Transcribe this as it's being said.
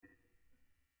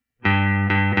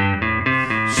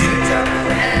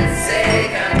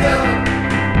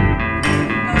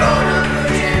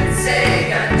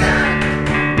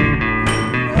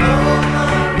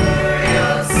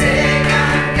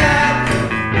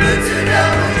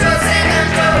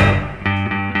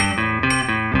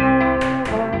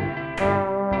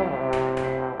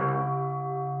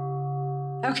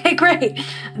right.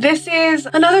 This is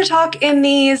another talk in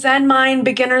the Zen Mind,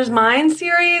 Beginner's Mind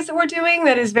series that we're doing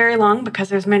that is very long because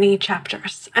there's many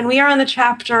chapters. And we are on the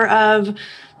chapter of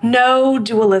No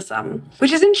Dualism,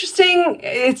 which is interesting.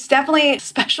 It's definitely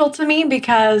special to me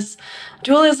because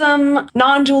dualism,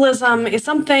 non-dualism is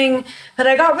something that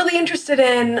I got really interested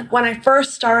in when I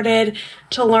first started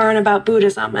to learn about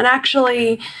Buddhism. And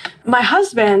actually, my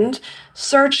husband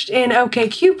searched in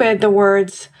OkCupid the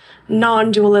words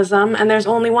non-dualism, and there's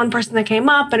only one person that came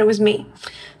up, and it was me.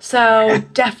 So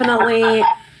definitely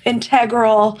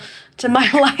integral to my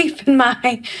life and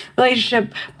my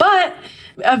relationship. But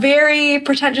a very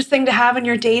pretentious thing to have in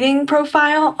your dating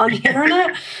profile on the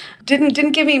internet.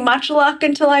 Didn't give me much luck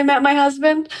until I met my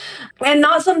husband. And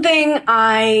not something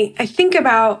I think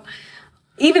about.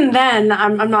 Even then,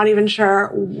 I'm not even sure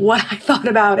what I thought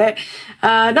about it.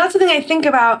 Not something I think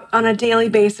about on a daily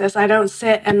basis. I don't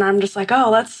sit and I'm just like,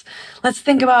 oh, let's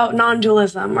think about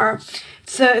non-dualism, or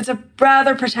it's a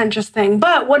rather pretentious thing.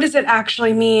 But what does it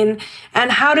actually mean?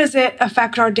 And how does it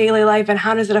affect our daily life? And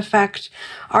how does it affect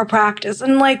our practice?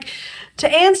 And to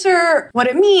answer what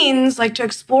it means, to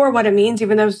explore what it means,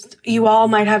 even though you all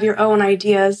might have your own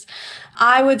ideas,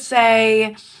 I would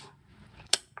say,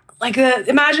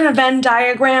 imagine a Venn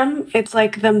diagram. It's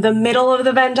the middle of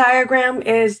the Venn diagram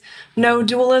is no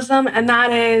dualism. And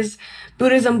that is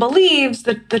Buddhism believes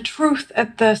that the truth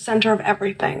at the center of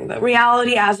everything. The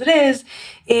reality as it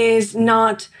is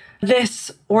not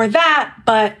this or that,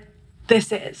 but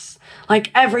this is.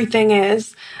 Everything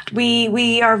is.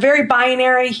 We are very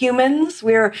binary humans.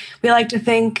 We like to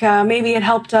think maybe it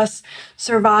helped us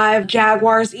survive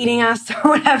jaguars eating us or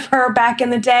whatever back in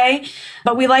the day.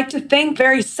 But we like to think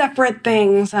very separate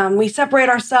things. We separate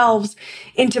ourselves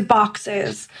into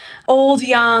boxes. Old,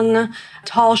 young,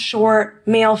 tall, short,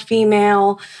 male,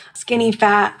 female, skinny,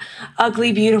 fat,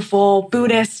 ugly, beautiful,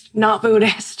 Buddhist, not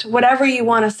Buddhist, whatever you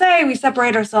want to say, we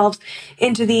separate ourselves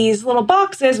into these little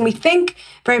boxes and we think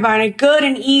very binary, good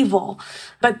and evil.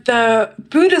 But the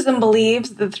Buddhism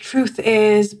believes that the truth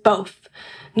is both.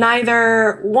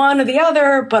 Neither one or the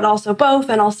other, but also both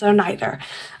and also neither.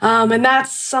 And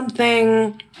that's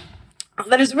something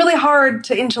that is really hard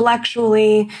to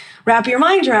intellectually wrap your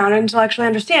mind around, intellectually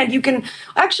understand.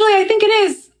 I think it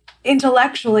is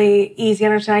intellectually easy to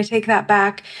understand. I take that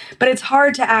back, but it's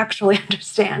hard to actually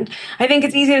understand. I think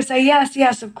it's easy to say,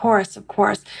 yes, of course.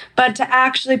 But to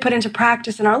actually put into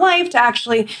practice in our life, to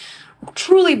actually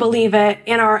truly believe it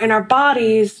in our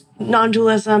bodies,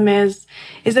 non-dualism is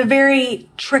a very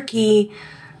tricky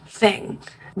thing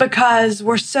because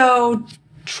we're so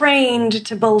trained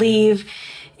to believe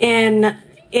in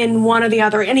one or the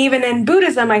other. And even in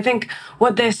Buddhism, I think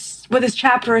what this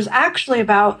chapter is actually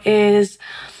about is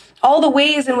all the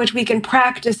ways in which we can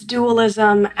practice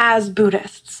dualism as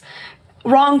Buddhists,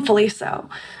 wrongfully so.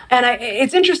 And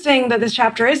it's interesting that this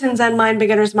chapter is in Zen Mind,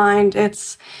 Beginner's Mind.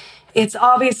 It's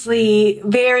obviously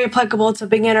very applicable to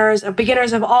beginners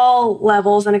of all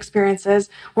levels and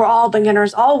experiences. We're all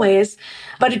beginners always.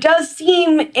 But it does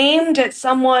seem aimed at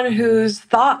someone who's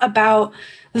thought about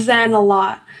Zen a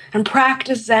lot and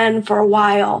practiced Zen for a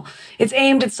while. It's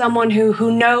aimed at someone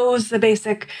who knows the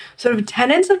basic sort of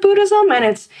tenets of Buddhism, and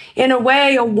it's in a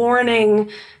way a warning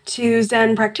to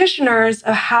Zen practitioners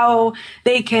of how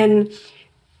they can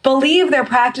believe they're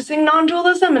practicing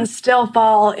non-dualism and still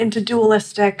fall into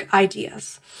dualistic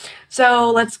ideas. So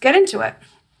let's get into it.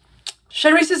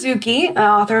 Shunryu Suzuki,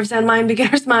 author of Zen Mind,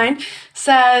 Beginner's Mind,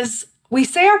 says, "We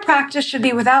say our practice should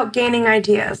be without gaining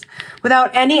ideas,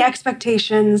 without any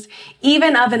expectations,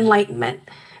 even of enlightenment.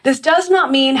 This does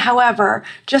not mean, however,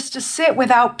 just to sit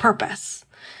without purpose.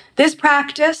 This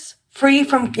practice, free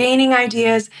from gaining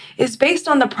ideas, is based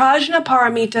on the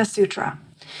Prajnaparamita Sutra,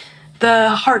 the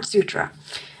Heart Sutra.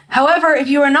 However, if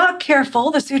you are not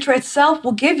careful, the sutra itself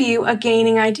will give you a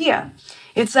gaining idea.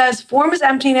 It says, form is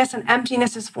emptiness and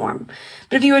emptiness is form.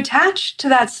 But if you attach to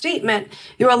that statement,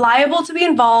 you are liable to be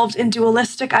involved in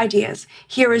dualistic ideas.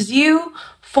 Here is you,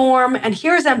 form, and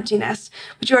here is emptiness,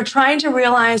 which you are trying to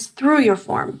realize through your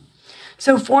form.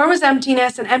 So form is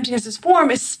emptiness and emptiness is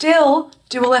form is still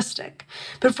dualistic.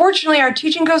 But fortunately, our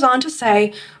teaching goes on to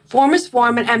say, form is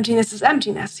form and emptiness is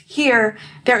emptiness. Here,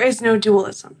 there is no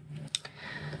dualism."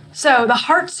 So the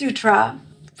Heart Sutra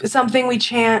is something we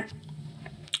chant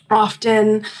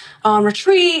often on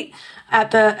retreat,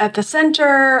 at the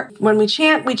center. When we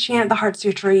chant the Heart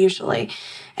Sutra usually.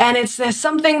 And it's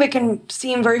something that can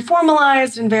seem very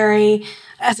formalized and very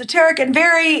esoteric and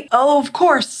very, of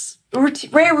course,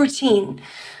 very routine.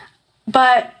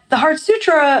 But the Heart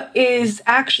Sutra is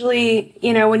actually,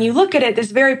 when you look at it,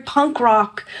 this very punk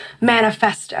rock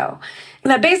manifesto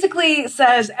that basically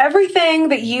says everything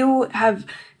that you have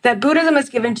that Buddhism has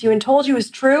given to you and told you is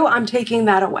true, I'm taking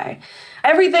that away.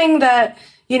 Everything that,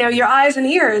 your eyes and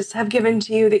ears have given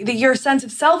to you, that your sense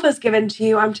of self has given to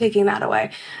you, I'm taking that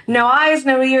away. No eyes,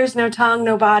 no ears, no tongue,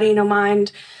 no body, no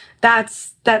mind.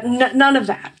 None of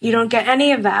that. You don't get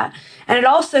any of that. And it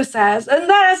also says, and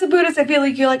that as a Buddhist, I feel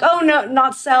like you're like, oh, no,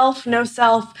 not self, no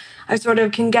self. I sort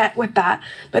of can get with that.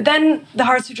 But then the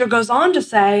Heart Sutra goes on to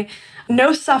say,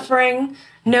 no suffering,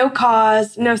 no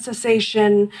cause, no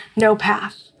cessation, no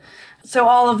path. So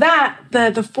all of that,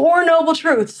 the Four Noble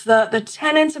Truths, the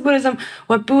tenets of Buddhism,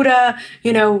 what Buddha,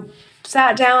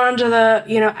 sat down under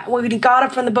when he got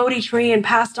up from the Bodhi tree and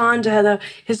passed on to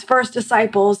his first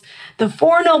disciples, the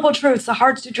Four Noble Truths, the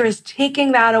Heart Sutra is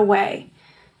taking that away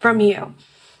from you.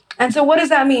 And so what does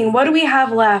that mean? What do we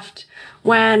have left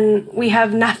when we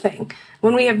have nothing?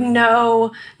 When we have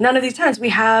none of these tenets? We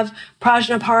have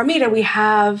prajnaparamita, we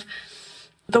have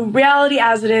the reality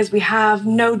as it is, we have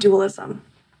no dualism.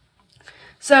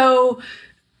 So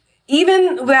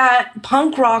even that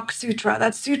punk rock sutra,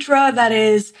 that sutra that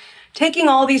is taking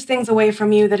all these things away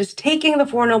from you, that is taking the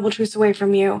Four Noble Truths away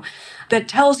from you, that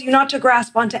tells you not to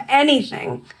grasp onto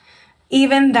anything,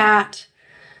 even that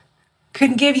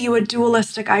can give you a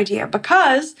dualistic idea,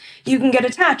 because you can get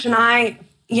attached. And I've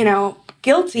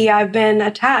been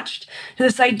attached to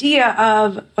this idea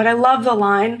of what I love the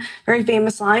line, very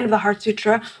famous line of the Heart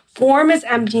Sutra, form is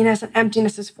emptiness and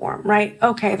emptiness is form, right?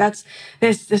 Okay, that's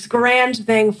this grand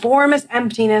thing. Form is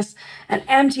emptiness and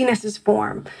emptiness is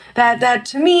form. That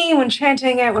to me, when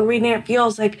chanting it, when reading it,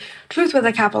 feels like truth with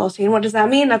a capital T. And what does that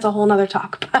mean? That's a whole nother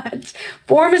talk. But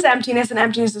form is emptiness and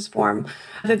emptiness is form.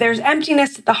 That there's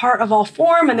emptiness at the heart of all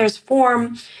form and there's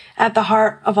form at the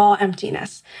heart of all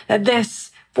emptiness. That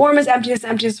this form is emptiness,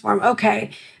 emptiness is form.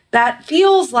 Okay, that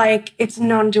feels like it's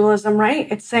non-dualism, right?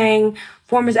 It's saying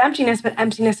form is emptiness, but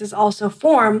emptiness is also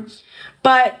form.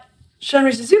 But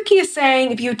Shunryu Suzuki is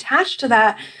saying if you attach to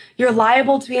that, you're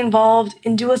liable to be involved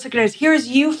in dualistic ideas. Here's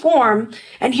you form,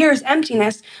 and here's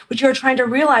emptiness, which you're trying to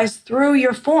realize through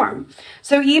your form.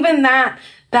 So even that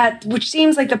which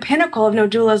seems like the pinnacle of no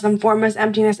dualism, form is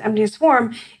emptiness, emptiness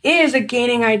form, is a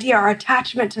gaining idea. Our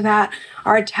attachment to that,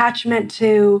 our attachment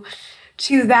to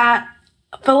that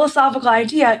philosophical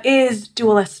idea is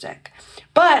dualistic.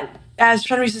 But as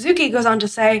Shunryu Suzuki goes on to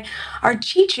say, our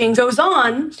teaching goes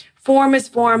on, form is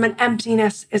form and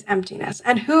emptiness is emptiness.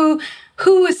 And who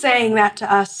is saying that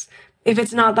to us if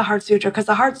it's not the Heart Sutra? Because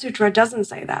the Heart Sutra doesn't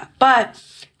say that, but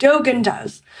Dogen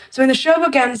does. So in the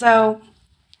Shobogenzo,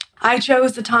 I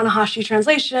chose the Tanahashi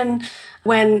translation.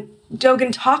 When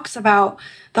Dogen talks about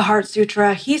the Heart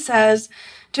Sutra, he says,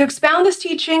 to expound this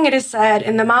teaching, it is said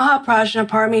in the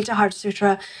Mahaprajnaparamita Heart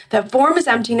Sutra that form is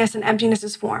emptiness and emptiness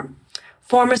is form.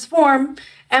 Form is form,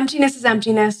 emptiness is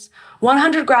emptiness.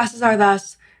 100 grasses are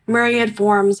thus, myriad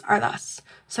forms are thus.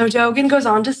 So Dogen goes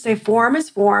on to say form is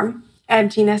form,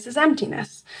 emptiness is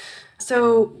emptiness.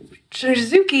 So Shunryu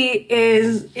Suzuki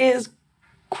is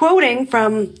quoting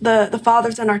from the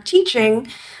fathers in our teaching.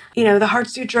 The Heart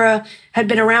Sutra had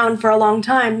been around for a long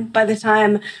time by the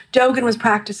time Dogen was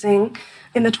practicing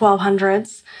in the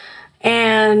 1200s.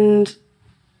 And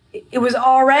it was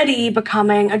already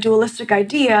becoming a dualistic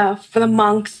idea for the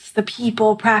monks, the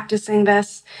people practicing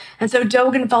this. And so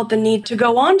Dogen felt the need to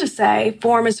go on to say,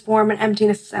 form is form and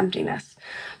emptiness is emptiness.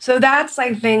 So that's,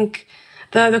 I think,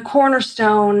 the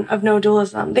cornerstone of no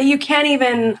dualism, that you can't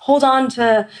even hold on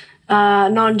to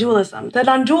non-dualism. That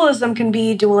non-dualism can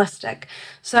be dualistic.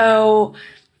 So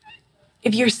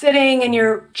if you're sitting and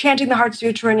you're chanting the Heart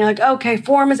Sutra and you're like, okay,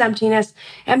 form is emptiness,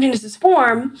 emptiness is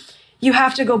form, you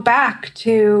have to go back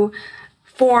to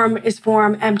form is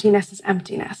form, emptiness is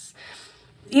emptiness.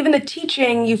 Even the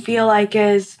teaching you feel like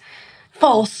is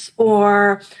false,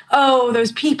 or, oh,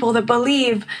 those people that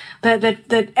believe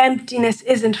that emptiness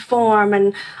isn't form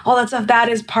and all that stuff, that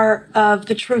is part of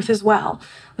the truth as well.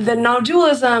 The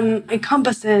non-dualism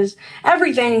encompasses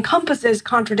everything, encompasses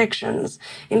contradictions,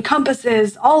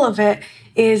 encompasses all of it,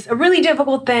 is a really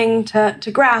difficult thing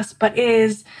to grasp, but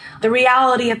is the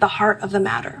reality at the heart of the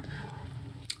matter.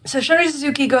 So Shunryu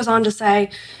Suzuki goes on to say,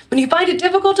 when you find it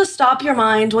difficult to stop your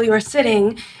mind while you are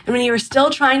sitting, and when you are still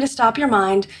trying to stop your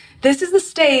mind, this is the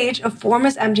stage of form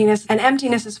is emptiness and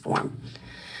emptiness is form.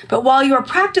 But while you are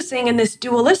practicing in this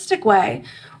dualistic way,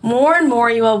 more and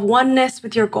more you have oneness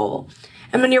with your goal.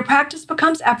 And when your practice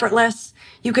becomes effortless,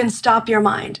 you can stop your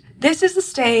mind. This is the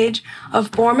stage of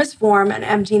form is form and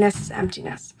emptiness is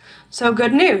emptiness. So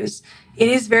good news. It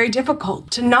is very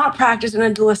difficult to not practice in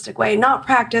a dualistic way, not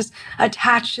practice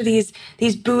attached to these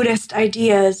Buddhist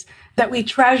ideas that we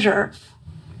treasure,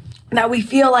 that we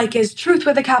feel like is truth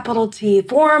with a capital T.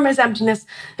 Form is emptiness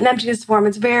and emptiness is form.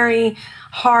 It's very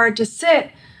hard to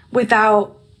sit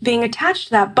without being attached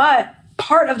to that. But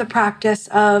part of the practice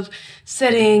of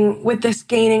sitting with this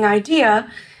gaining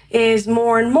idea is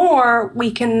more and more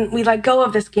we let go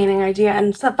of this gaining idea.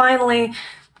 And so finally,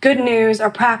 good news,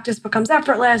 our practice becomes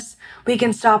effortless. We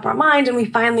can stop our mind and we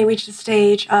finally reach the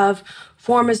stage of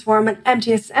form is form and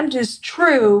emptiness is emptiness,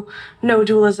 true no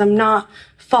dualism, not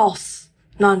false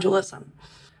non-dualism.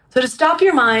 So to stop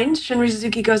your mind, Shunryu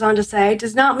Suzuki goes on to say,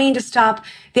 does not mean to stop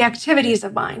the activities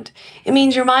of mind. It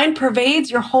means your mind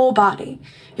pervades your whole body.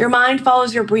 Your mind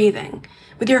follows your breathing.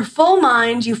 With your full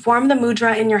mind, you form the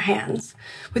mudra in your hands.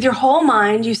 With your whole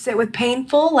mind, you sit with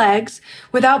painful legs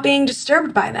without being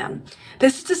disturbed by them.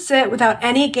 This is to sit without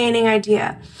any gaining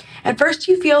idea. At first,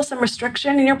 you feel some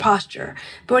restriction in your posture,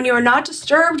 but when you are not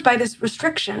disturbed by this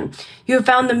restriction, you have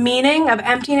found the meaning of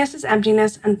emptiness is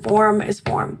emptiness and form is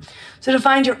form. So to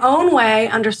find your own way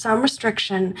under some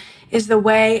restriction is the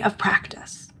way of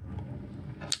practice.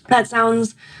 That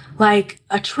sounds like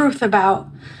a truth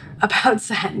about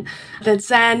Zen, that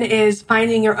Zen is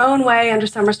finding your own way under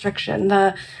some restriction.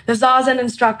 The zazen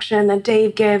instruction that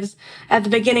Dave gives at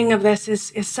the beginning of this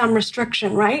is some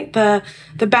restriction, right? The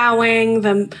bowing,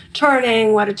 the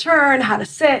turning, what to turn, how to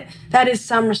sit, that is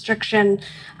some restriction.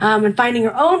 And finding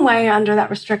your own way under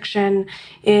that restriction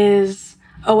is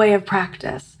a way of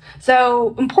practice.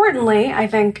 So importantly, I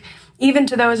think, even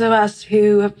to those of us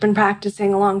who have been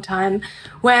practicing a long time,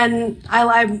 when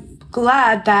I'm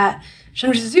glad that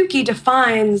Shunryu Suzuki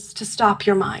defines to stop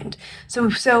your mind.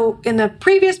 So in the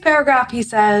previous paragraph, he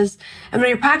says, and when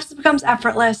your practice becomes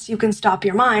effortless, you can stop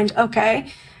your mind.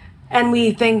 Okay. And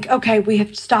we think, okay, we have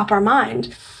to stop our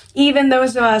mind. Even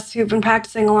those of us who've been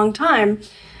practicing a long time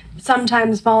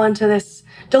sometimes fall into this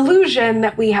delusion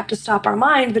that we have to stop our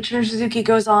mind. But Shunryu Suzuki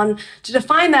goes on to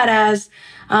define that as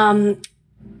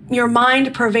your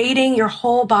mind pervading your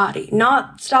whole body,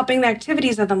 not stopping the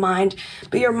activities of the mind,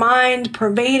 but your mind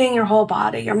pervading your whole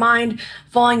body, your mind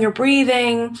following your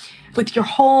breathing, with your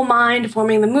whole mind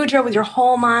forming the mudra, with your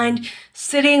whole mind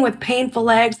sitting with painful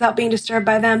legs without being disturbed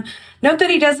by them. Note that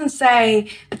he doesn't say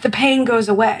that the pain goes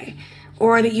away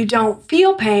or that you don't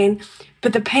feel pain,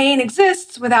 but the pain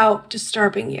exists without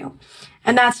disturbing you.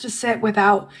 And that's to sit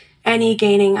without any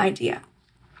gaining idea.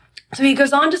 So he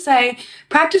goes on to say,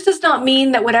 practice does not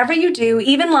mean that whatever you do,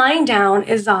 even lying down,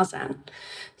 is zazen.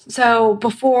 So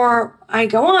before I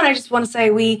go on, I just want to say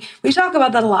we talk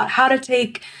about that a lot. How to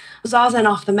take zazen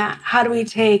off the mat. How do we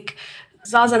take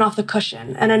zazen off the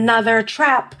cushion? And another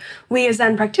trap we as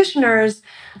Zen practitioners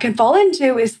can fall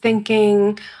into is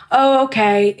thinking, oh,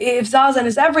 okay, if zazen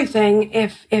is everything,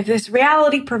 if this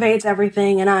reality pervades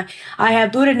everything and I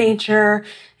have Buddha nature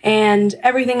and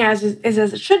everything is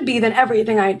as it should be, then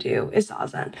everything I do is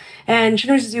zazen. And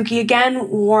Shunryu Suzuki again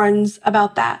warns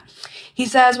about that. He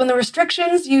says, when the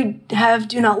restrictions you have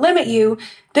do not limit you,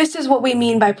 this is what we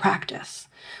mean by practice.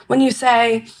 When you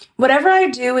say, whatever I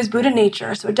do is Buddha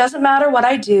nature, so it doesn't matter what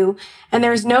I do, and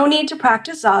there is no need to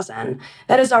practice zazen,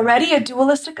 that is already a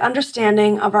dualistic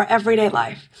understanding of our everyday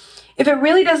life. If it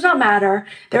really does not matter,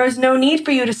 there is no need for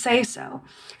you to say so.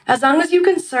 As long as you're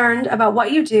concerned about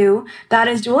what you do, that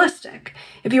is dualistic.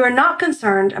 If you are not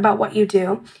concerned about what you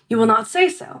do, you will not say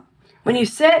so. When you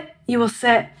sit, you will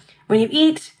sit. When you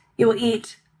eat, you will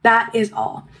eat. That is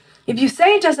all. If you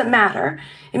say it doesn't matter,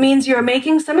 it means you are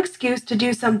making some excuse to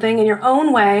do something in your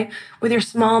own way with your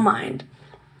small mind.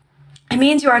 It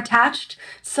means you are attached to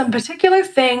some particular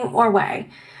thing or way.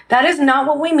 That is not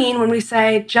what we mean when we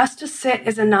say just to sit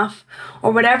is enough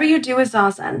or whatever you do is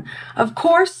zazen. Of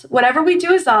course, whatever we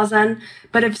do is zazen,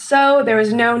 but if so, there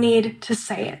is no need to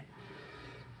say it.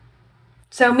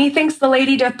 So methinks the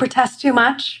lady doth protest too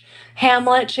much.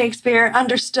 Hamlet, Shakespeare,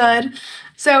 understood.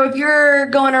 So if you're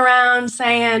going around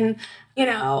saying,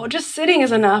 just sitting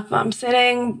is enough, I'm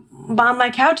sitting on my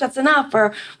couch, that's enough,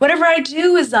 or whatever I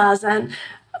do is zazen.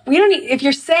 We don't need, if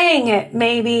you're saying it,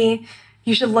 maybe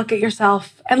you should look at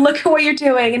yourself and look at what you're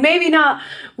doing, and maybe not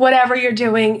whatever you're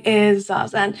doing is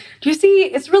zazen. Do you see?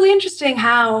 It's really interesting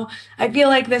how I feel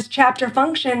like this chapter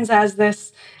functions as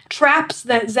this traps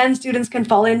that Zen students can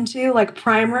fall into, like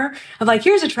primer of like,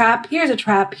 here's a trap, here's a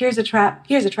trap, here's a trap,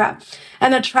 here's a trap.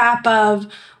 And the trap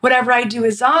of whatever I do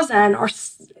is zazen, or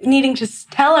needing to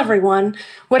tell everyone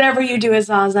whatever you do is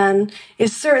zazen,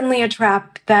 is certainly a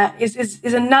trap that is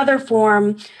another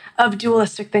form of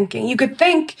dualistic thinking. You could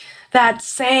think that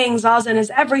saying zazen is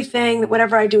everything, that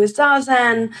whatever I do is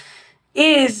zazen,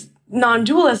 is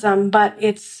non-dualism, but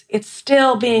it's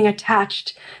still being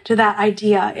attached to that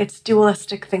idea. It's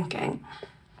dualistic thinking.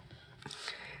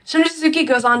 Shunryu Suzuki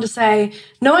goes on to say,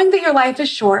 knowing that your life is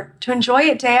short, to enjoy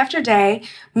it day after day,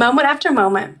 moment after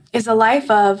moment, is a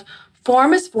life of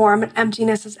form is form and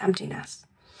emptiness is emptiness.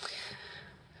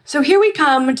 So here we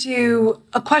come to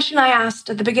a question I asked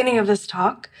at the beginning of this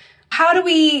talk. How do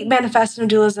we manifest no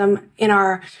dualism in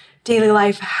our daily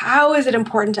life? How is it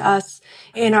important to us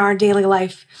in our daily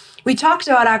life? We talked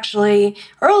about actually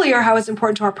earlier how it's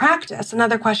important to our practice,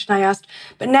 another question I asked,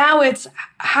 but now it's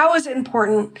how is it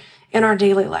important in our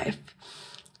daily life?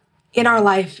 In our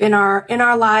lives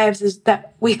is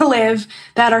that we live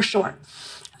that are short.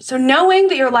 So knowing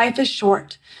that your life is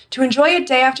short, to enjoy it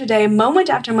day after day, moment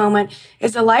after moment,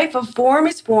 is a life of form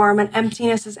is form and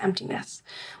emptiness is emptiness.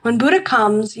 When Buddha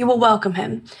comes, you will welcome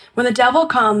him. When the devil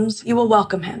comes, you will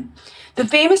welcome him. The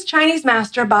famous Chinese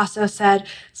master Baso said,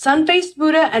 sun-faced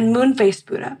Buddha and moon-faced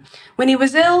Buddha. When he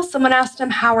was ill, someone asked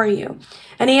him, how are you?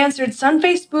 And he answered,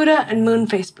 sun-faced Buddha and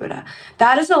moon-faced Buddha.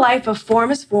 That is a life of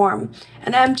form is form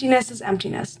and emptiness is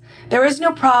emptiness. There is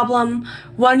no problem.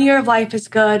 1 year of life is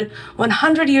good.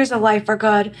 100 years of life are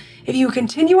good. If you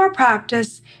continue our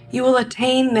practice, you will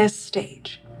attain this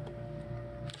stage.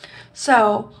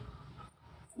 So,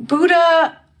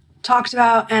 Buddha talked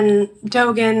about, and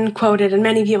Dogen quoted, and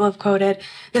many people have quoted,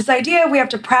 this idea we have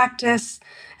to practice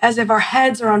as if our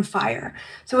heads are on fire.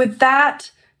 So with that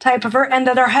type of, and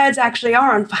that our heads actually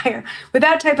are on fire, with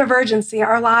that type of urgency,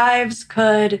 our lives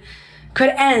could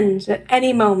end at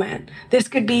any moment. This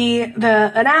could be an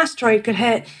asteroid could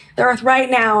hit the earth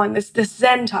right now, and this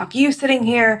Zen talk, you sitting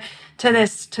here to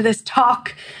this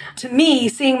talk, to me,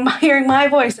 hearing my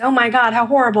voice, oh my God, how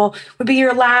horrible, would be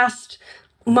your last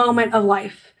moment of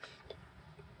life.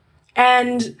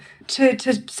 And to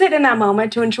sit in that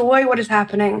moment, to enjoy what is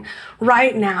happening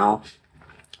right now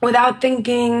without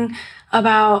thinking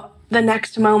about the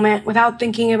next moment, without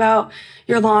thinking about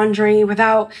your laundry,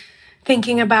 without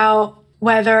thinking about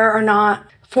whether or not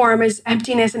form is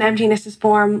emptiness and emptiness is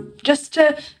form, just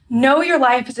to know your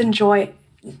life is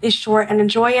short and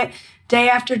enjoy it day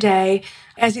after day.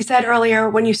 As you said earlier,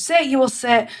 when you sit, you will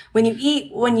sit. When you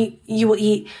eat, you will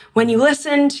eat. When you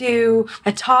listen to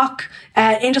a talk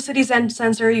at Angel City Zen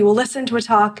Center, you will listen to a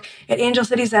talk at Angel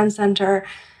City Zen Center.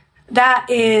 That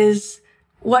is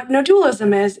what no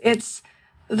dualism is. It's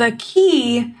the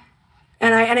key,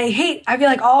 and I feel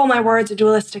like all my words are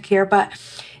dualistic here, but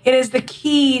it is the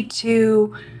key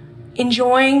to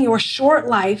enjoying your short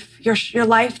life, your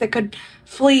life that could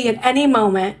flee at any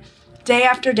moment, day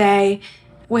after day,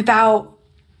 without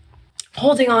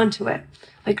holding on to it.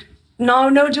 Like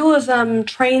no dualism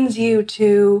trains you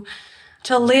to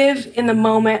live in the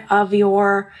moment of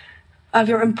your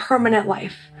impermanent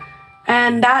life.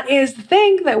 And that is the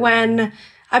thing that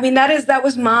that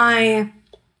was my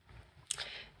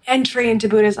entry into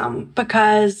Buddhism,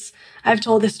 because I've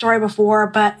told this story before,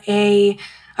 but a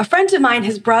friend of mine,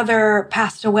 his brother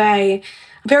passed away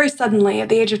very suddenly at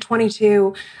the age of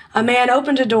 22. A man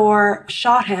opened a door,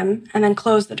 shot him, and then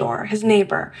closed the door, his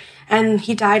neighbor, and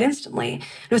he died instantly.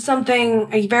 It was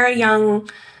a very young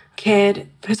kid,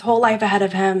 his whole life ahead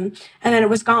of him, and then it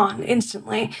was gone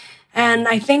instantly. And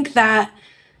I think that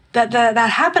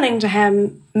happening to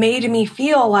him made me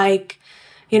feel like,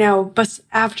 but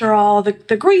after all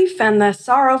the grief and the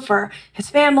sorrow for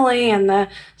his family and the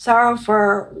sorrow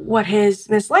for what his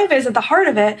life is, at the heart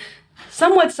of it,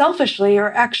 somewhat selfishly,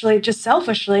 or actually just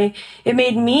selfishly, it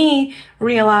made me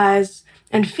realize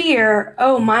and fear,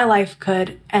 oh, my life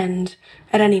could end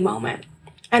at any moment.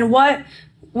 And what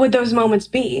would those moments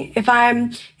be? If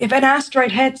an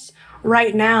asteroid hits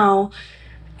right now,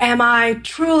 am I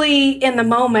truly in the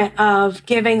moment of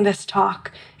giving this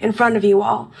talk in front of you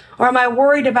all? Or am I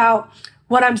worried about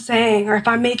what I'm saying, or if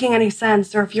I'm making any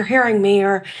sense, or if you're hearing me,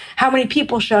 or how many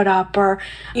people showed up, or,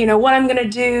 what I'm going to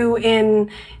do in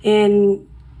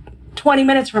 20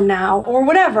 minutes from now, or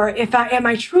whatever. Am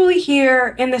I truly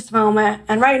here in this moment?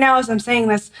 And right now, as I'm saying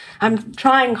this, I'm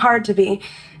trying hard to be.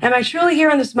 Am I truly here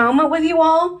in this moment with you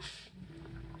all?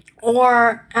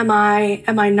 Or am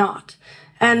I not?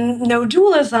 And no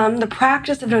dualism, the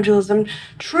practice of no dualism,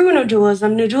 true no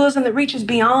dualism that reaches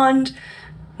beyond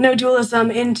no dualism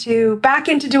back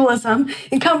into dualism,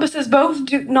 encompasses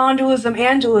both non-dualism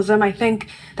and dualism. I think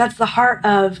that's the heart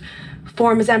of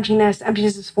form is emptiness,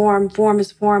 emptiness is form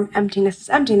is form, emptiness is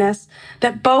emptiness,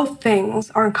 that both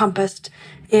things are encompassed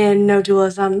in no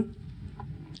dualism.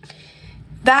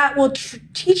 That will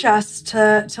teach us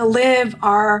to live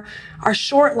our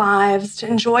short lives, to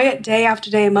enjoy it day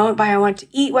after day, moment by moment, to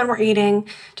eat when we're eating,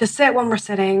 to sit when we're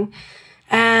sitting.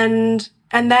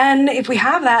 And then if we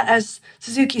have that, as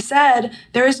Suzuki said,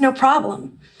 there is no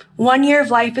problem. 1 year of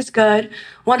life is good.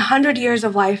 100 years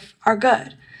of life are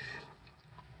good.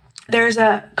 There's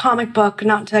a comic book,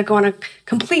 not to go on a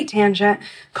complete tangent,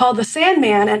 called The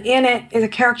Sandman, and in it is a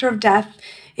character of death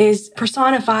is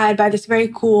personified by this very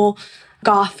cool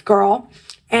goth girl.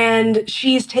 and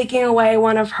she's taking away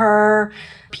one of her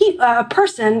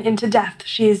person into death.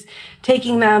 She's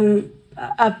taking them,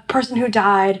 a person who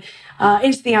died,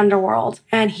 into the underworld.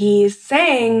 And he's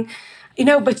saying,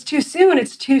 but it's too soon.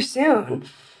 It's too soon.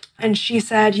 And she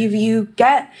said, you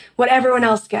get what everyone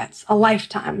else gets, a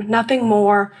lifetime, nothing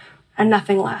more and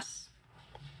nothing less.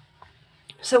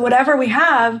 So whatever we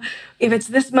have, if it's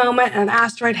this moment and an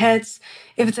asteroid hits,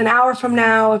 if it's an hour from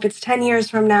now, if it's 10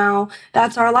 years from now,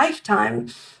 that's our lifetime.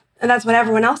 And that's what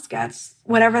everyone else gets.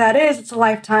 Whatever that is, it's a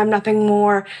lifetime, nothing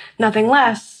more, nothing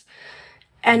less.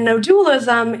 And no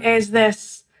dualism is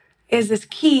this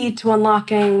key to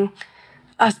unlocking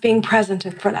us being present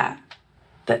for that.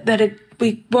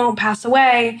 We won't pass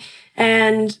away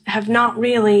and have not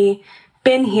really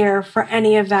been here for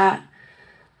any of that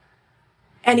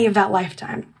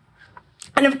lifetime.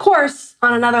 And of course,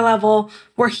 on another level,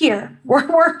 we're here.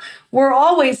 We're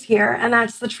always here, and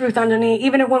that's the truth underneath.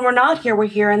 Even when we're not here, we're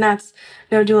here, and that's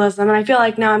no dualism. And I feel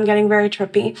like now I'm getting very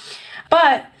trippy.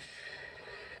 But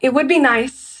it would be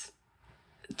nice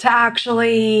to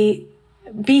actually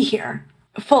be here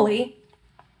fully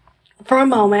for a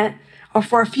moment, or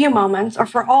for a few moments, or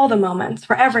for all the moments,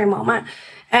 for every moment.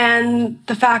 And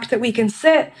the fact that we can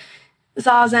sit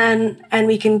zazen and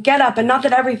we can get up, and not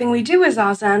that everything we do is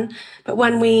zazen, but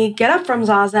when we get up from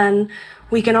zazen,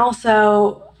 we can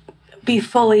also be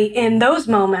fully in those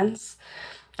moments,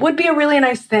 would be a really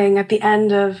nice thing at the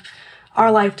end of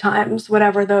our lifetimes,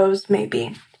 whatever those may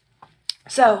be.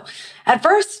 So at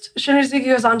first, Shinizuki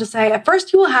goes on to say, at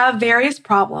first you will have various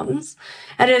problems,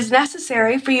 and it is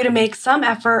necessary for you to make some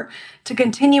effort to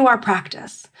continue our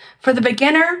practice. For the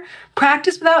beginner,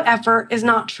 practice without effort is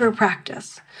not true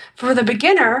practice. For the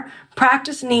beginner,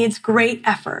 practice needs great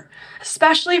effort,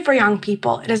 especially for young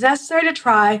people. It is necessary to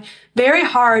try very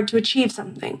hard to achieve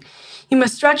something. You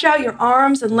must stretch out your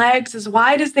arms and legs as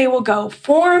wide as they will go.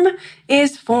 Form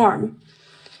is form.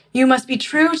 You must be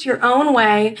true to your own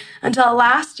way until at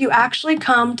last you actually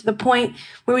come to the point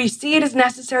where you see it is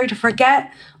necessary to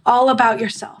forget all about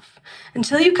yourself.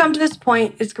 Until you come to this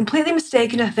point, it's completely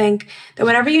mistaken to think that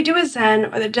whatever you do is Zen,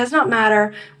 or that it does not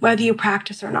matter whether you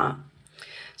practice or not.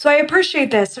 So I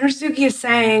appreciate this. Shinizuki is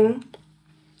saying,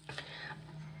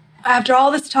 after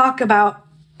all this talk about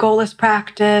goalless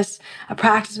practice, a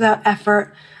practice without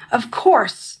effort, of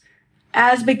course,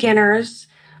 as beginners,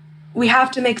 we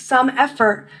have to make some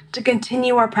effort to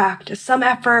continue our practice, some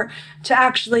effort to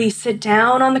actually sit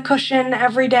down on the cushion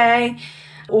every day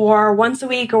or once a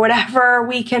week or whatever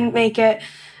we can make it,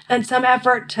 and some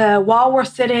effort to, while we're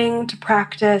sitting, to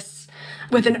practice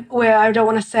where I don't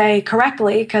want to say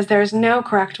correctly because there's no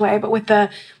correct way, but with an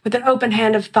open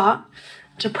hand of thought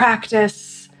to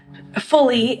practice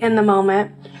fully in the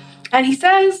moment. And he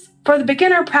says, for the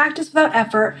beginner, practice without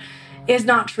effort is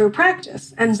not true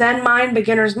practice. And Zen mind,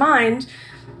 beginner's mind,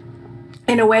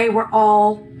 in a way, we're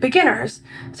all beginners.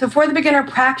 So for the beginner,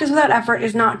 practice without effort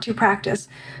is not true practice.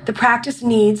 The practice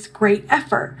needs great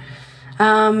effort.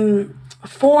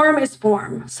 Form is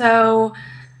form. So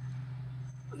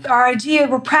our idea,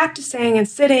 we're practicing and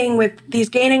sitting with these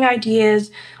gaining ideas,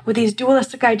 with these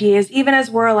dualistic ideas, even as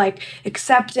we're like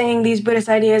accepting these Buddhist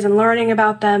ideas and learning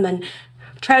about them and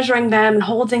treasuring them and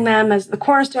holding them as the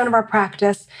cornerstone of our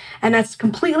practice, and that's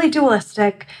completely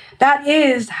dualistic. That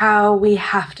is how we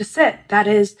have to sit. That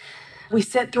is, we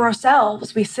sit through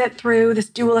ourselves. We sit through this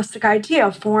dualistic idea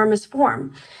of form is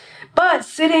form. But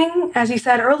sitting, as he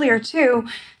said earlier too,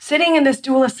 sitting in this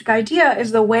dualistic idea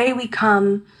is the way we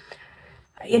come,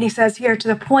 and he says here, to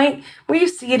the point where you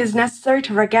see it is necessary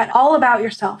to forget all about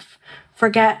yourself.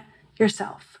 Forget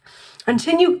yourself.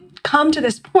 Until you come to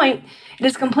this point, it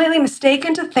is completely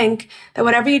mistaken to think that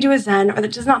whatever you do is Zen, or that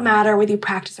it does not matter whether you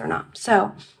practice or not.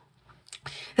 So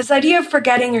this idea of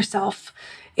forgetting yourself,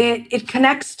 it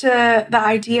connects to the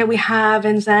idea we have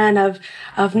in Zen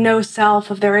of no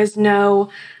self, of there is no,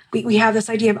 we have this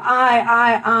idea of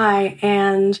I,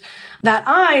 and that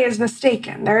I is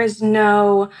mistaken. There is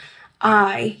no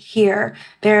I here.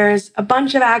 There's a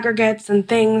bunch of aggregates and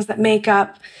things that make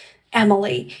up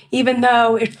Emily. Even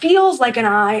though it feels like an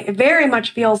I, it very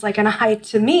much feels like an I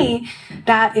to me,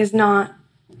 that is not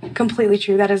completely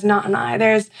true. That is not an I.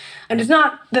 And it's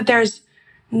not that there's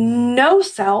no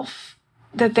self,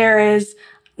 that there is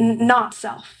not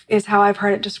self, is how I've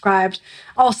heard it described.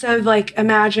 Also, like,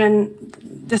 imagine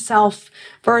the self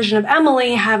version of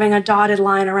Emily having a dotted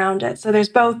line around it. So there's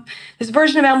both this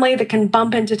version of Emily that can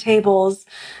bump into tables,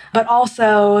 but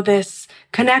also this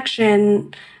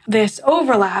connection, this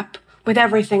overlap with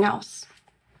everything else.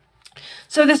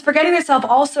 So this forgetting the self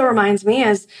also reminds me,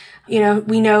 as we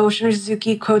know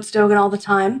Shinizuki quotes Dogen all the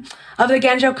time, of the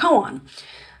Genjo Koan.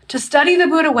 To study the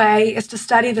Buddha way is to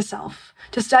study the self.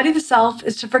 To study the self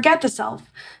is to forget the self.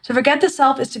 To forget the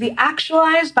self is to be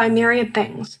actualized by myriad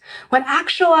things. When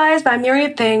actualized by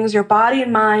myriad things, your body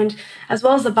and mind, as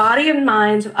well as the body and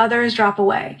minds of others, drop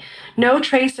away. No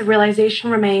trace of realization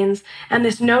remains, and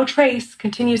this no trace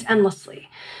continues endlessly.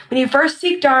 When you first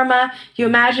seek Dharma, you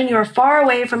imagine you are far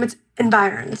away from its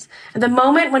environs. At the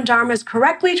moment when Dharma is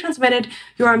correctly transmitted,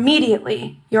 you are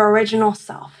immediately your original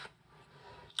self.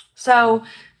 So,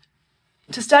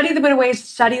 to study the Buddha way is to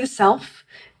study the self.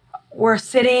 We're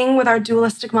sitting with our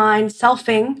dualistic mind,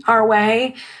 selfing our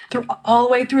way all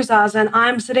the way through zazen.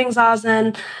 I'm sitting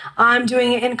zazen. I'm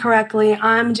doing it incorrectly.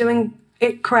 I'm doing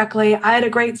it correctly. I had a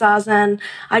great zazen.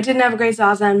 I didn't have a great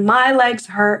zazen. My legs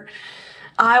hurt.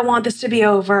 I want this to be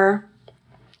over.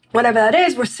 Whatever that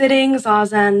is, we're sitting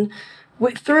zazen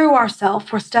through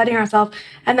ourself. We're studying ourself.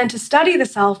 And then to study the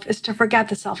self is to forget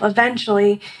the self.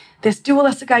 Eventually, this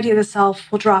dualistic idea of the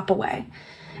self will drop away.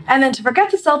 And then to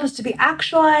forget the self is to be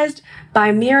actualized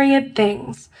by myriad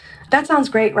things. That sounds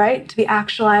great, right? To be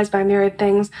actualized by myriad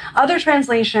things. Other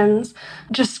translations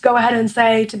just go ahead and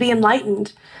say to be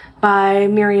enlightened by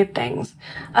myriad things.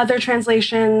 Other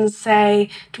translations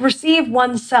say to receive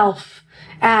oneself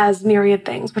as myriad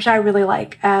things, which I really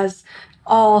like as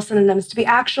all synonyms. To be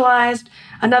actualized.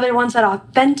 Another one said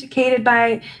authenticated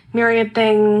by myriad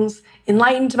things,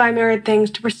 enlightened by myriad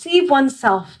things, to perceive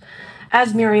oneself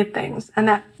as myriad things. And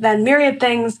that myriad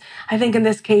things, I think in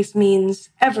this case, means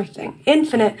everything,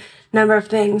 infinite number of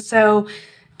things. So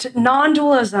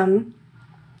non-dualism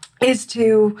is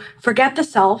to forget the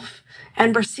self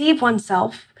and perceive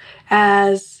oneself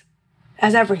as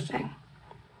everything.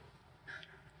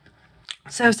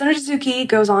 So Senda Suzuki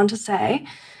goes on to say,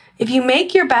 if you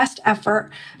make your best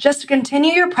effort just to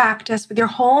continue your practice with your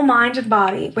whole mind and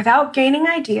body without gaining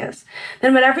ideas,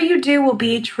 then whatever you do will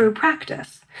be true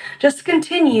practice. Just to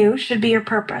continue should be your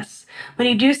purpose. When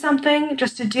you do something,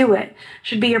 just to do it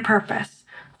should be your purpose.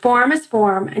 Form is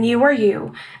form, and you are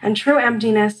you, and true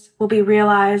emptiness will be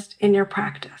realized in your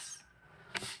practice.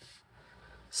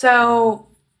 So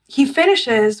he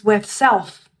finishes with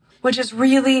self, which is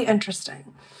really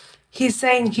interesting. He's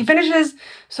saying, he finishes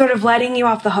sort of letting you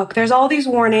off the hook. There's all these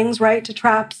warnings, right, to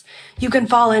traps you can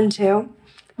fall into.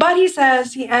 But he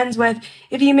says, he ends with,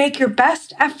 if you make your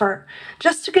best effort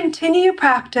just to continue your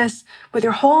practice with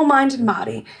your whole mind and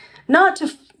body, not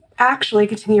to actually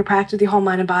continue your practice with your whole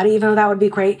mind and body, even though that would be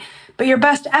great, but your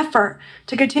best effort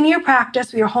to continue your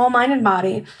practice with your whole mind and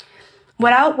body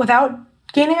without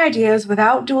gaining ideas,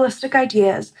 without dualistic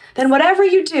ideas, then whatever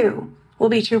you do will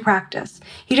be true practice.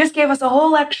 He just gave us a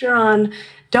whole lecture on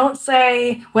don't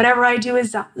say whatever I do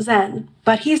is Zen.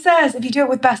 But he says if you do it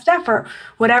with best effort,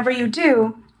 whatever you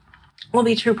do will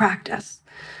be true practice.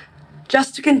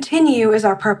 Just to continue is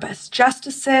our purpose. Just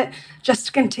to sit, just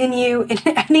to continue in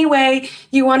any way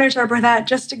you want to interpret that,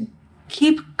 just to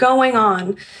keep going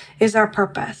on is our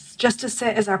purpose. Just to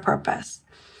sit is our purpose.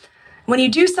 When you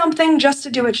do something, just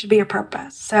to do it should be your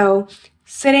purpose. So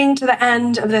sitting to the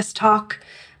end of this talk,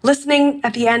 listening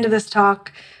at the end of this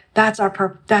talk, that's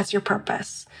your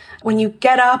purpose. When you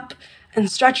get up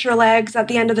and stretch your legs at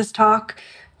the end of this talk,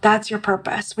 that's your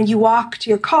purpose. When you walk to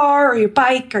your car or your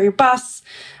bike or your bus,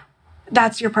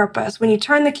 that's your purpose. When you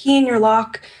turn the key in your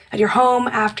lock at your home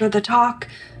after the talk,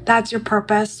 that's your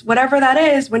purpose. Whatever that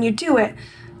is, when you do it,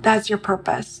 that's your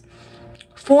purpose.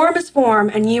 Form is form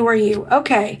and you are you.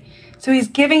 Okay, so he's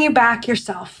giving you back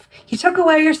yourself. He took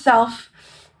away yourself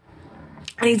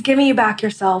and he's giving you back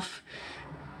yourself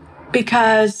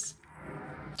because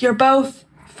you're both,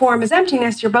 form is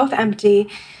emptiness, you're both empty,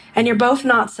 and you're both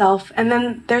not self. And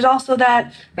then there's also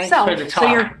that self. So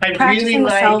you're practicing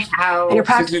with self, and you're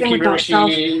practicing with not self,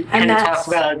 and that's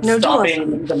no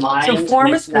dualism. So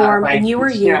form is form, and you are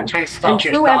you, and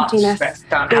true emptiness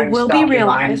it will be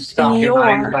realized in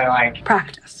your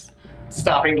practice.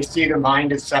 Stopping to see the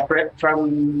mind is separate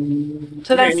from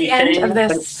so that's anything. The end of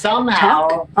this somehow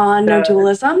talk on no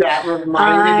dualism.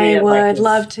 I would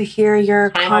love to hear your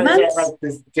comments. At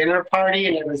this dinner party,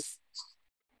 and it was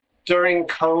during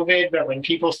COVID, but when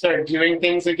people started doing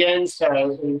things again,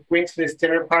 so we went to this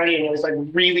dinner party, and it was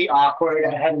really awkward.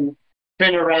 I hadn't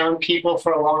been around people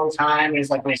for a long time. It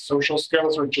was my social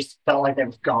skills felt like they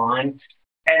was gone,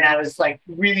 and I was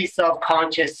really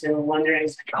self-conscious and wondering,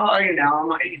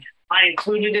 am I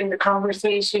included in the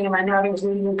conversation? Am I not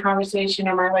included in the conversation?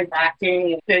 Am I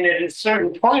acting? And at a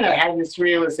certain point, I had this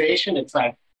realization. It's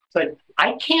like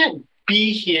I can't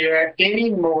be here any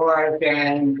more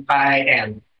than I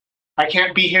am. I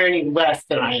can't be here any less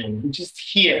than I am. I'm just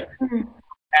here. Mm-hmm.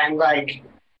 And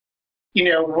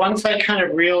once I kind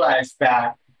of realized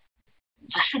that,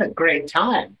 I had a great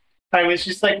time. I was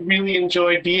just like really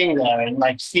enjoyed being there and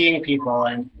like seeing people.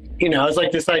 And, it's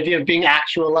like this idea of being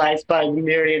actualized by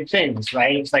myriad things,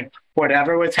 right? It's like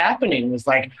whatever was happening was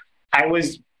like I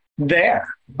was there.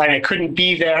 Like I couldn't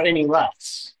be there any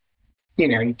less.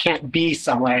 You can't be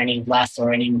somewhere any less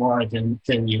or any more than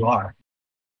you are.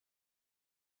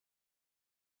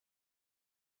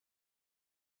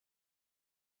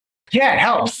 Yeah, it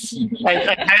helps. I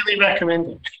highly recommend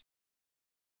it.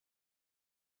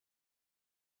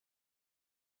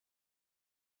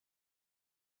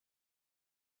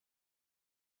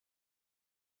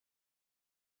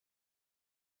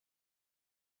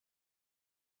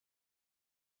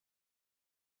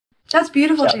 That's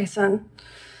beautiful, Yeah. Jason.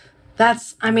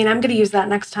 I'm going to use that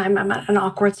next time I'm at an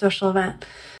awkward social event.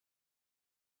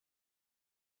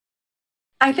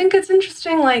 I think it's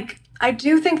interesting, I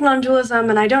do think non-dualism,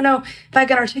 and I don't know if I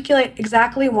can articulate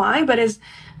exactly why, but is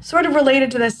sort of related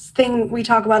to this thing we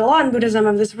talk about a lot in Buddhism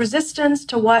of this resistance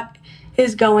to what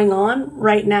is going on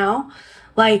right now.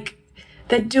 Like,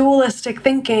 that dualistic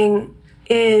thinking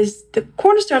is, the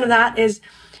cornerstone of that is,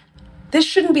 this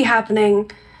shouldn't be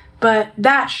happening, but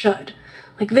that should.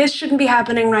 Like, this shouldn't be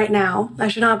happening right now. I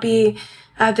should not be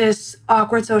at this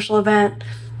awkward social event.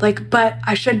 But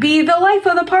I should be the life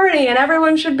of the party and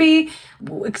everyone should be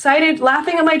excited,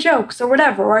 laughing at my jokes or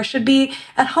whatever. Or I should be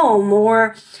at home.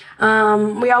 Or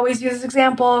we always use this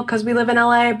example because we live in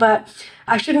LA, but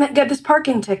I shouldn't get this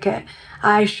parking ticket.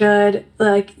 I should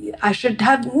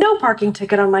have no parking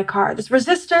ticket on my car. This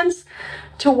resistance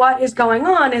to what is going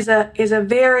on is a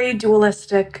very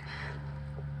dualistic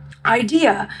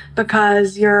idea,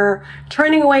 because you're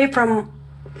turning away from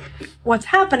what's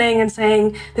happening and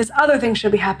saying this other thing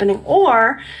should be happening,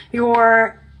 or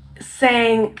you're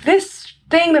saying this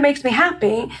thing that makes me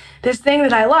happy, this thing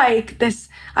that I like, this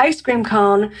ice cream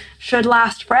cone should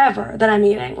last forever that I'm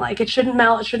eating. Like, it shouldn't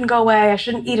melt, it shouldn't go away, I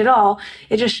shouldn't eat it all.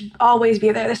 It just should always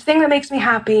be there. This thing that makes me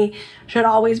happy should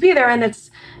always be there. And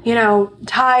it's,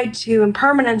 tied to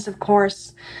impermanence, of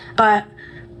course. But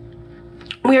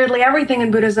weirdly, everything in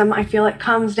Buddhism, I feel it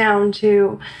comes down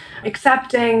to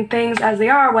accepting things as they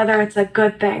are, whether it's a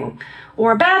good thing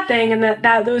or a bad thing, and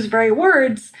that those very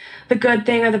words, the good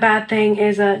thing or the bad thing,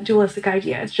 is a dualistic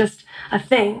idea. It's just a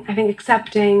thing. I think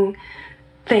accepting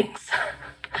things.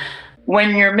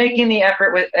 When you're making the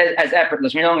effort as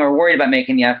effortless, you're no longer worried about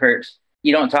making the effort,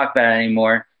 you don't talk about it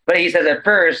anymore. But he says at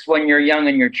first, when you're young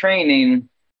and you're training,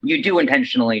 you do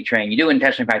intentionally train, you do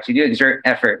intentionally practice, you do exert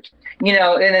effort. And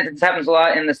it happens a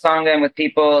lot in the sangha and with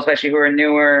people, especially who are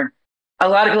newer. A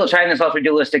lot of people chide themselves for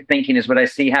dualistic thinking is what I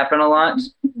see happen a lot.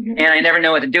 And I never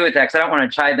know what to do with that because I don't want to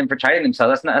chide them for chiding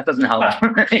themselves. That doesn't help,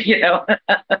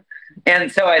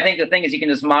 And so I think the thing is you can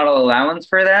just model allowance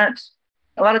for that.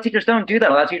 A lot of teachers don't do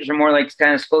that. A lot of teachers are more like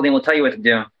kind of scolding, will tell you what to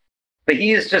do. But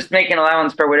he is just making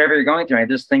allowance for whatever you're going through. I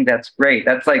just think that's great.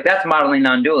 That's modeling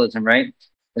non-dualism, right?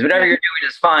 Because whatever you're doing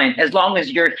is fine, as long as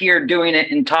you're here doing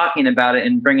it and talking about it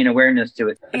and bringing awareness to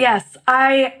it. Yes,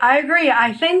 I agree.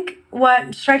 I think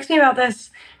what strikes me about this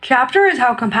chapter is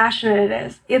how compassionate it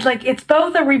is. It's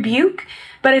both a rebuke,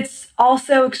 but it's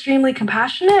also extremely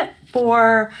compassionate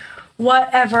for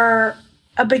whatever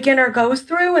a beginner goes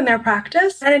through in their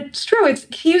practice. And it's true,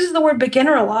 he uses the word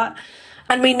beginner a lot.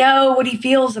 And we know what he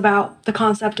feels about the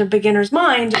concept of beginner's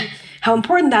mind and how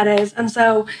important that is. And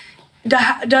so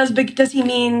does he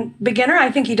mean beginner?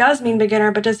 I think he does mean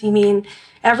beginner, but does he mean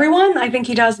everyone? I think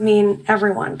he does mean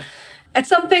everyone. It's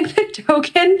something that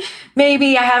Dogen,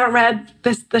 maybe I haven't read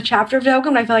the chapter of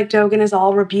Dogen, but I feel like Dogen is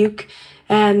all rebuke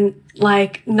and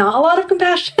not a lot of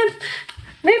compassion.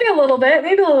 Maybe a little bit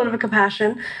of a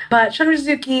compassion, but Shunryu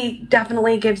Suzuki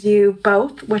definitely gives you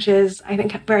both, which is, I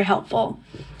think, very helpful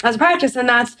as a practice. And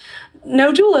that's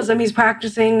no dualism. He's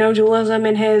practicing no dualism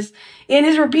in his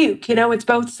rebuke. It's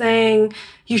both saying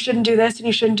you shouldn't do this and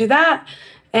you shouldn't do that,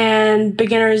 and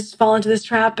beginners fall into this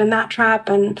trap and that trap,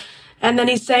 and then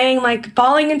he's saying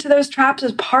falling into those traps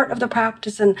is part of the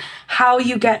practice and how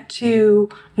you get to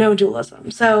no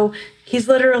dualism. So he's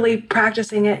literally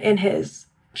practicing it in his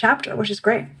chapter, which is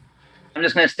great. I'm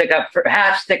just going to stick up for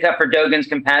Dogen's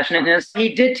compassionateness.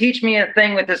 He did teach me a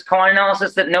thing with this koan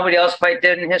analysis that nobody else quite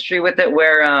did in history with it,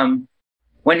 where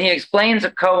when he explains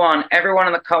a koan, everyone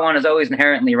in the koan is always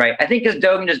inherently right. I think because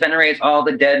Dogen just venerates all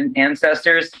the dead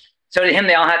ancestors, so to him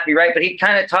they all have to be right. But he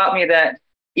kind of taught me that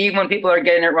even when people are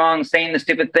getting it wrong, saying the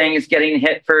stupid thing, is getting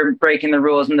hit for breaking the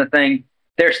rules and the thing,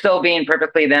 they're still being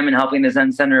perfectly them and helping the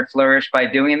Zen Center flourish by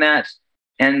doing that.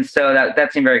 And so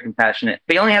that seemed very compassionate.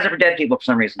 But he only has it for dead people for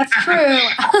some reason. That's true.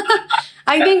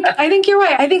 I think you're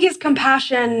right. I think his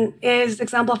compassion is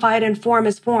exemplified in form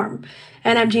is form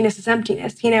and emptiness is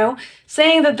emptiness.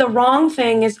 Saying that the wrong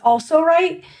thing is also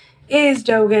right is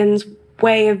Dogen's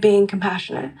way of being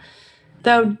compassionate.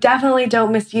 Though definitely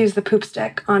don't misuse the poop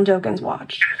stick on Dogen's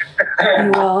watch.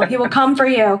 He will come for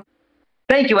you.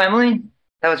 Thank you, Emily.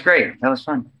 That was great. That was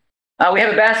fun. We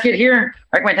have a basket here.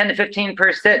 I recommend 10 to 15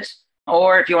 per sit.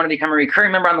 Or if you want to become a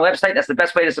recurring member on the website, that's the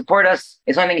best way to support us.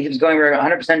 It's the only thing that keeps going. We're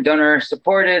 100% donor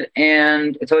supported,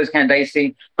 and it's always kind of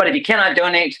dicey. But if you cannot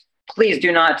donate, please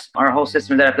do not. Our whole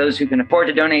system is that if those who can afford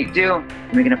to donate do,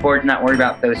 and we can afford to not worry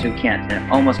about those who can't. And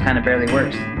it almost kind of barely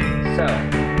works. So